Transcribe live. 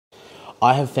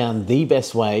I have found the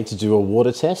best way to do a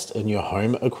water test in your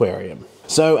home aquarium.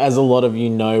 So as a lot of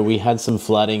you know, we had some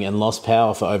flooding and lost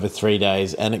power for over 3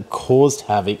 days, and it caused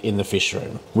havoc in the fish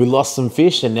room. We lost some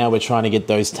fish and now we're trying to get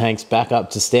those tanks back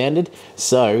up to standard.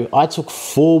 So I took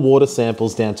 4 water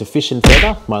samples down to Fish and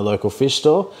Feather, my local fish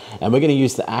store, and we're going to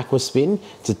use the Aqua Spin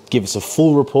to give us a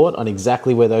full report on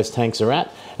exactly where those tanks are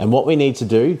at and what we need to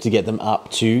do to get them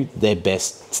up to their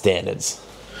best standards.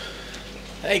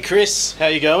 Hey Chris, how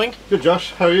you going? Good,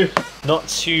 Josh, how are you? Not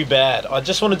too bad. I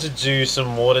just wanted to do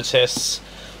some water tests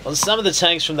on some of the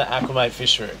tanks from the Aquamate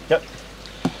fish room. Yep.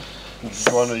 Do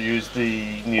you want to use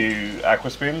the new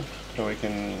Aqua Spin so we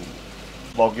can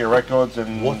log your records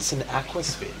and... What's an Aqua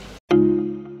Spin?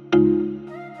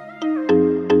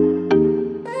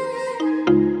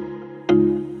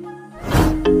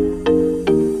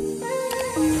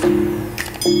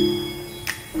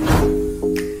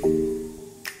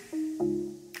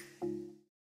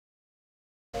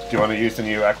 Do you want to use the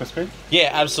new Aqua Spin? Yeah,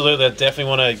 absolutely. I definitely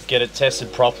want to get it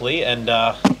tested properly and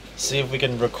see if we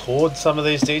can record some of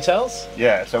these details.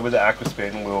 Yeah, so with the Aqua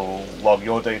Spin, we'll log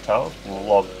your details, we'll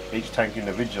log each tank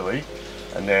individually,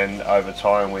 and then over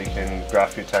time we can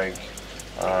graph your tank.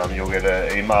 You'll get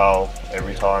an email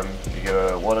every time you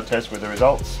get a water test with the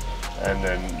results, and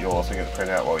then you'll also get a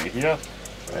printout while you're here.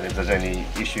 And if there's any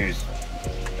issues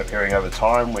appearing over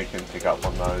time, we can pick up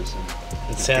on those and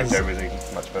it sounds everything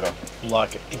much better.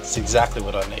 Like it's exactly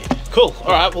what I need. Cool.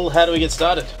 All right, well, how do we get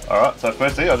started? All right, so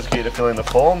firstly, I'll just get you to fill in the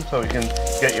form so we can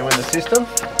get you in the system.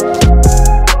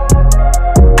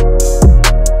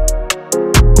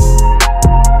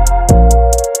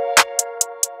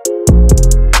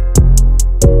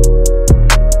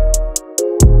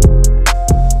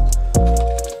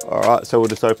 Alright, so we'll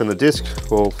just open the disc,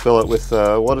 we'll fill it with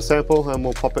a water sample and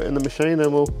we'll pop it in the machine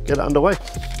and we'll get it underway.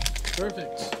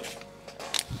 Perfect.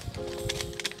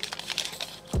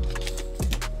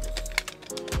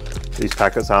 These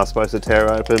packets are supposed to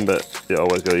tear open, but you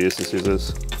always got to use the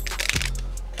scissors.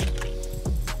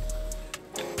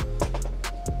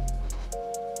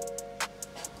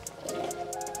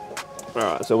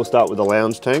 Alright, so we'll start with the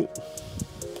lounge tank.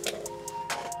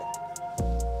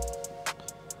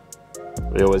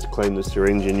 We always clean the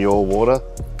syringe in your water,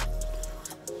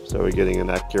 so we're getting an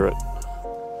accurate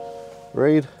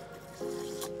read.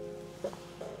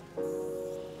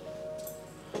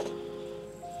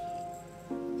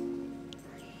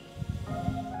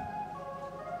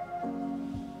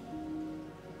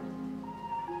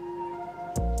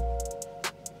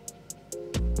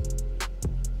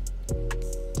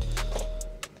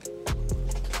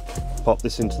 Pop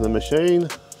this into the machine.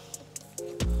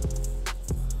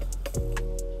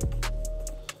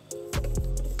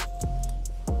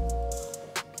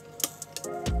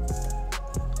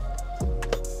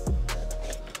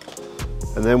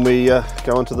 And then we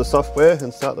go onto the software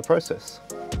and start the process.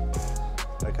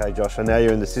 Okay, Josh, so now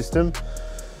you're in the system.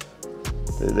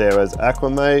 There as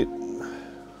Aquamate.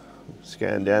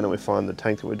 Scan down and we find the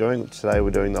tank that we're doing. Today we're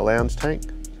doing the lounge tank.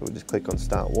 So we just click on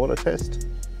Start Water Test.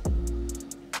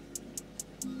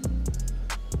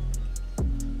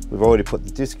 We've already put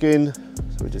the disc in,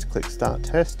 so we just click Start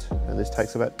Test, and this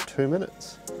takes about 2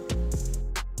 minutes.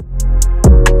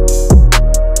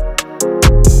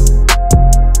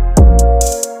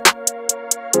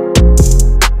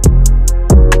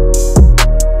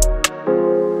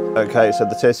 Okay, so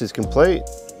the test is complete.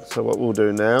 So what we'll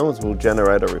do now is we'll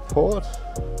generate a report.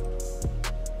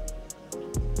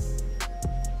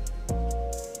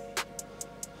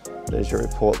 There's your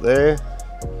report there.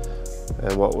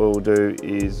 And what we'll do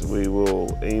is we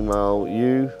will email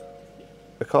you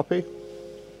a copy.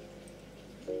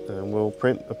 And we'll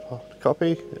print a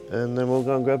copy and then we'll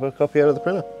go and grab a copy out of the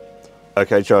printer.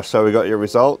 Okay, Josh, so we got your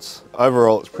results.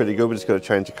 Overall, it's pretty good. We just got to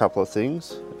change a couple of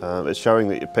things. It's showing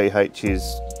that your pH is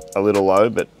a little low,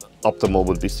 but optimal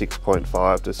would be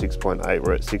 6.5 to 6.8.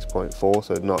 We're at 6.4,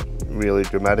 so not really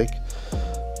dramatic.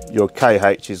 Your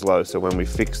KH is low, so when we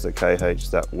fix the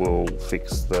KH, that will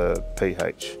fix the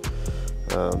pH.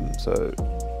 So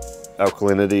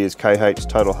alkalinity is KH,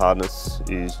 total hardness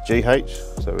is GH,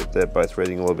 so they're both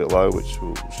reading a little bit low, which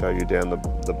will show you down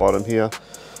the bottom here.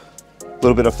 A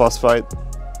little bit of phosphate,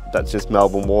 that's just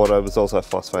Melbourne water. There's also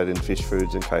phosphate in fish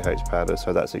foods and KH powder,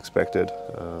 so that's expected.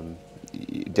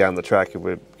 Down the track, if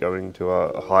we're going to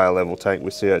a higher level tank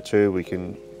with CO2, we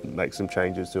can make some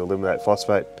changes to eliminate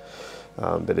phosphate.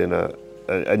 But in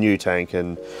a new tank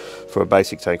and for a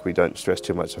basic tank, we don't stress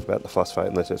too much about the phosphate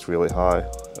unless it's really high.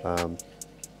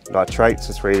 Nitrates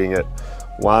is reading at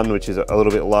 1, which is a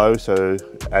little bit low, so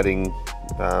adding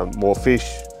more fish,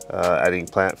 adding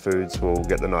plant foods will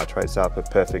get the nitrates up. A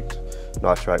perfect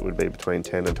nitrate would be between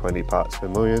 10 and 20 parts per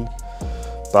million.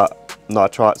 But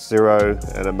nitrite's 0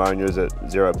 and ammonia is at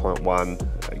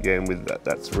 0.1. Again, with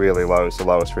that's really low. It's the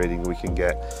lowest reading we can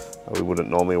get. We wouldn't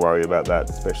normally worry about that,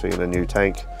 especially in a new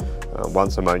tank.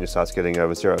 Once ammonia starts getting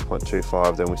over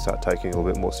 0.25, then we start taking it a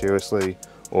little bit more seriously.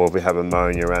 Or if we have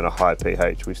ammonia around a high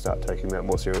pH, we start taking that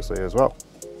more seriously as well.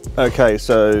 Okay,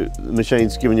 so the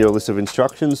machine's giving you a list of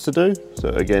instructions to do. So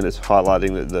again, it's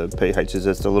highlighting that the pH is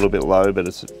just a little bit low, but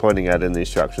it's pointing out in the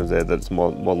instructions there that it's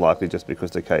more likely just because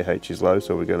the KH is low.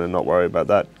 So we're going to not worry about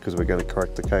that because we're going to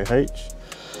correct the KH.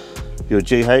 Your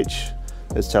GH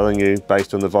is telling you,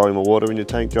 based on the volume of water in your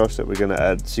tank, Josh, that we're going to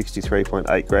add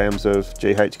 63.8 grams of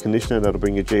GH conditioner. That'll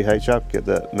bring your GH up, get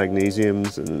the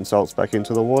magnesiums and salts back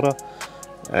into the water.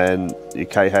 And your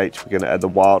KH, we're going to add the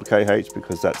wild KH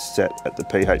because that's set at the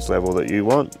pH level that you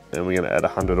want, and we're going to add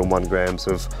 101 grams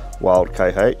of wild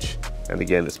KH. And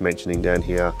again, it's mentioning down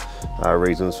here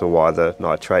reasons for why the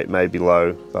nitrate may be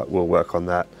low, but we'll work on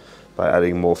that by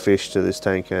adding more fish to this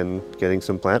tank and getting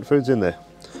some plant foods in there.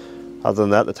 Other than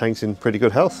that, the tank's in pretty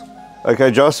good health.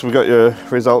 Okay, Josh, we've got your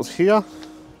results here.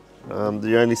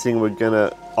 The only thing we're going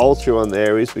to alter on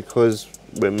there is because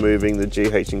we're moving the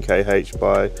GH and KH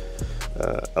by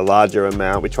a larger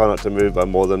amount. We try not to move by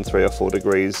more than 3 or 4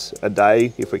 degrees a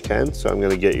day if we can. So I'm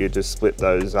going to get you to split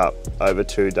those up over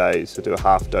 2 days. So do a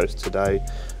half dose today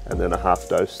and then a half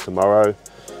dose tomorrow.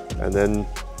 And then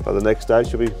by the next day, it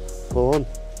should be full on.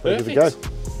 Ready to go.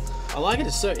 I like it.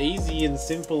 It's so easy and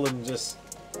simple and just,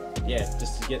 yeah,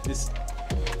 just to get this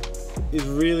is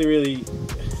really, really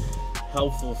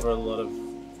helpful for a lot of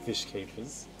fish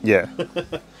keepers. Yeah.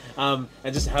 And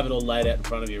just have it all laid out in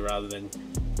front of you rather than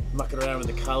mucking around with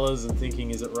the colours and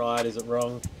thinking, is it right, is it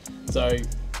wrong? So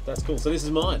that's cool. So this is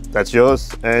mine. That's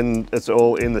yours, and it's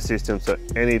all in the system. So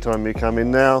anytime you come in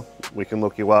now, we can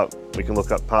look you up, we can look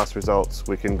up past results,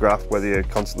 we can graph whether you're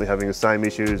constantly having the same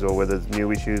issues or whether there's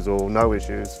new issues or no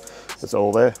issues. It's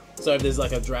all there. So if there's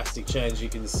like a drastic change, you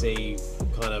can see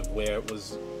kind of where it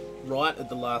was right at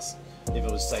the last, if it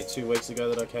was say 2 weeks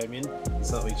ago that I came in, and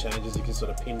something changes, you can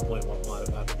sort of pinpoint what might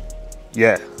have happened.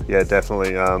 Yeah,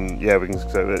 definitely. Yeah, we can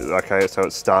say, okay, so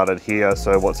it started here,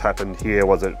 so what's happened here?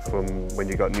 Was it from when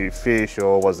you got new fish,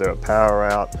 or was there a power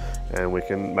out? And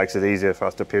makes it easier for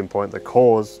us to pinpoint the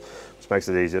cause, which makes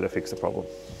it easier to fix the problem.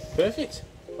 Perfect.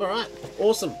 All right,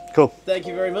 awesome. Cool. Thank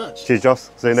you very much. Cheers, Josh.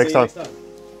 See you next time.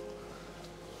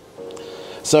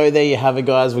 So there you have it,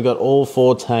 guys. We've got all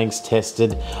 4 tanks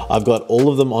tested. I've got all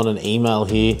of them on an email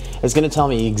here. It's going to tell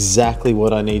me exactly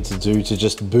what I need to do to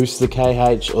just boost the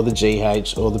KH or the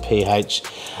GH or the pH.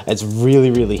 It's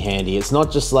really, really handy. It's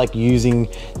not just like using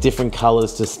different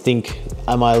colors to think,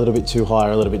 am I a little bit too high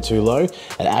or a little bit too low? It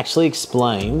actually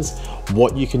explains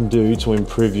what you can do to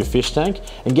improve your fish tank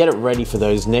and get it ready for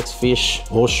those next fish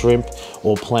or shrimp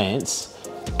or plants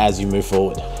as you move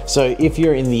forward. So if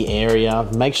you're in the area,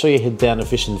 make sure you head down to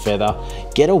Fish and Feather,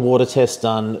 get a water test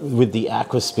done with the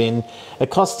Aqua Spin.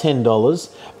 It costs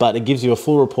 $10, but it gives you a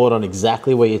full report on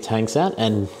exactly where your tank's at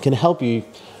and can help you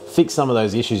fix some of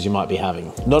those issues you might be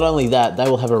having. Not only that, they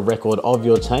will have a record of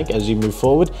your tank as you move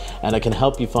forward, and it can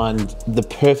help you find the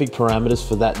perfect parameters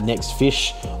for that next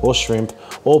fish or shrimp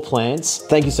or plants.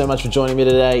 Thank you so much for joining me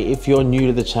today. If you're new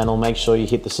to the channel, make sure you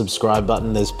hit the subscribe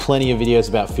button. There's plenty of videos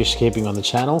about fish keeping on the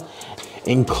channel,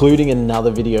 including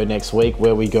another video next week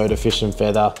where we go to Fish and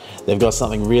Feather. They've got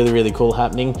something really, really cool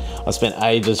happening. I spent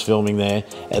ages filming there.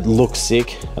 It looks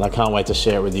sick and I can't wait to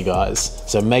share it with you guys.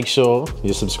 So make sure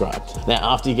you're subscribed. Now,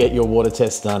 after you get your water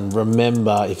test done,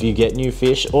 remember, if you get new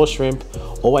fish or shrimp,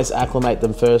 always acclimate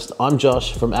them first. I'm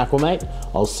Josh from Aquamate.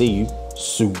 I'll see you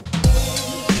soon.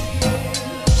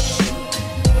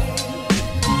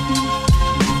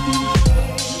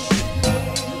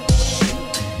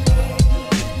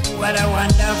 What a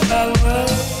wonderful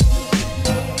world.